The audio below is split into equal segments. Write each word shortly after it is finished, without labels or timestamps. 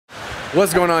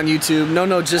What's going on, YouTube?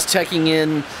 No, just checking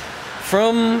in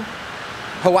from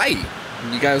Hawaii.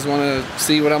 You guys want to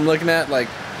see what I'm looking at, like,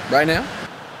 right now?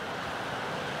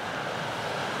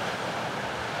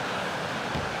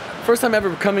 First time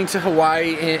ever coming to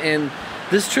Hawaii, and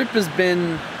this trip has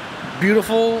been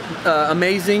beautiful,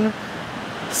 amazing,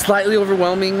 slightly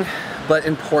overwhelming, but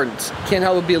important. Can't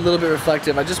help but be a little bit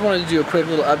reflective. I just wanted to do a quick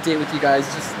little update with you guys,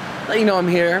 just let you know I'm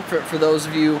here for those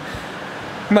of you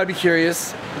who might be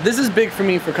curious. This is big for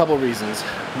me for a couple of reasons.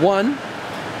 One,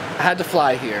 I had to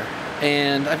fly here,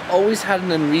 and I've always had an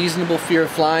unreasonable fear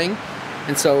of flying,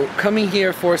 and so coming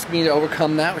here forced me to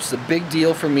overcome that, which is a big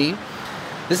deal for me.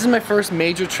 This is my first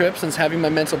major trip since having my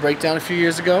mental breakdown a few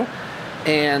years ago,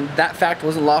 and that fact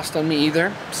wasn't lost on me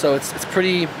either. So it's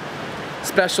pretty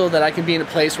special that I can be in a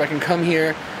place where I can come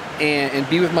here and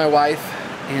be with my wife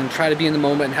and try to be in the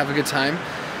moment and have a good time.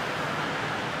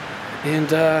 And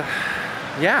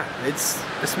yeah,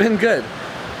 it's been good.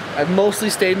 I've mostly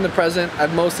stayed in the present.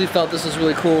 I've mostly felt this is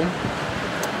really cool,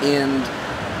 and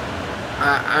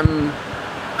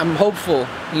I'm hopeful,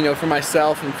 you know, for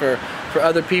myself and for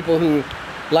other people who,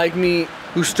 like me,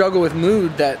 who struggle with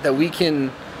mood, that we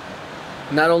can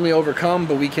not only overcome,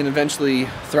 but we can eventually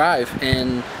thrive,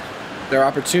 and there are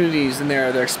opportunities and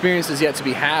there are experiences yet to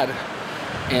be had.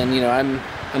 And you know,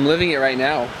 I'm living it right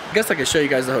now. I guess I could show you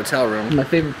guys the hotel room. My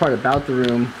favorite part about the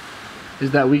room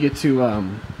is that we get to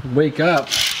wake up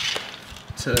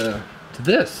to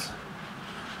this.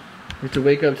 We get to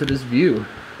wake up to this view.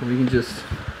 We can just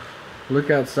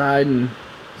look outside and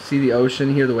see the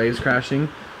ocean, hear the waves crashing.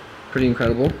 Pretty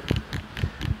incredible.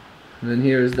 And then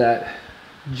here's that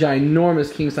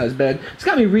ginormous king-size bed. It's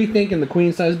got me rethinking the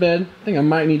queen-size bed. I think I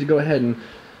might need to go ahead and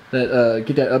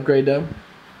get that upgrade though.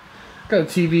 Got a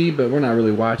TV, but we're not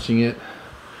really watching it.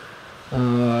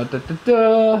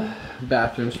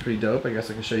 Bathroom's pretty dope. I guess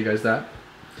I can show you guys that.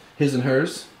 His and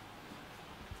hers.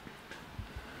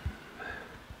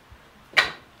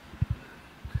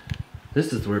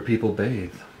 This is where people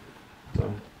bathe.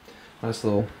 So nice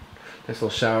little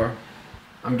shower.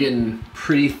 I'm getting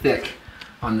pretty thick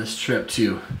on this trip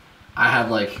too. I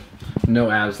have like no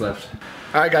abs left.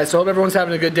 Alright guys, so hope everyone's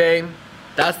having a good day.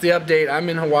 That's the update. I'm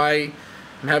in Hawaii.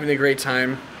 I'm having a great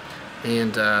time.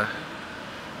 And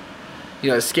you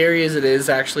know, as scary as it is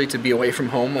actually to be away from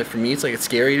home, like for me it's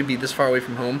scary to be this far away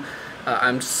from home.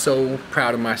 I'm so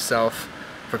proud of myself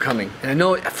for coming. And I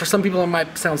know for some people it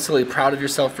might sound silly, proud of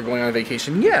yourself for going on a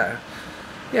vacation. Yeah,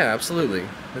 absolutely.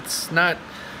 It's not,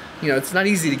 you know, it's not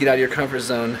easy to get out of your comfort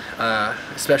zone,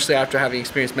 especially after having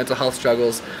experienced mental health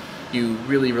struggles. You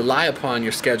really rely upon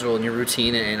your schedule and your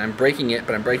routine, and I'm breaking it,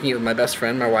 but I'm breaking it with my best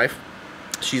friend, my wife.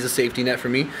 She's a safety net for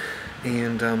me,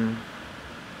 and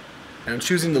I'm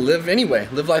choosing to live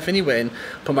life anyway, and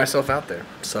put myself out there.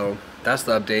 So that's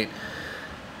the update,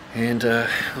 and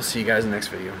we'll see you guys in the next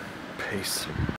video. Peace.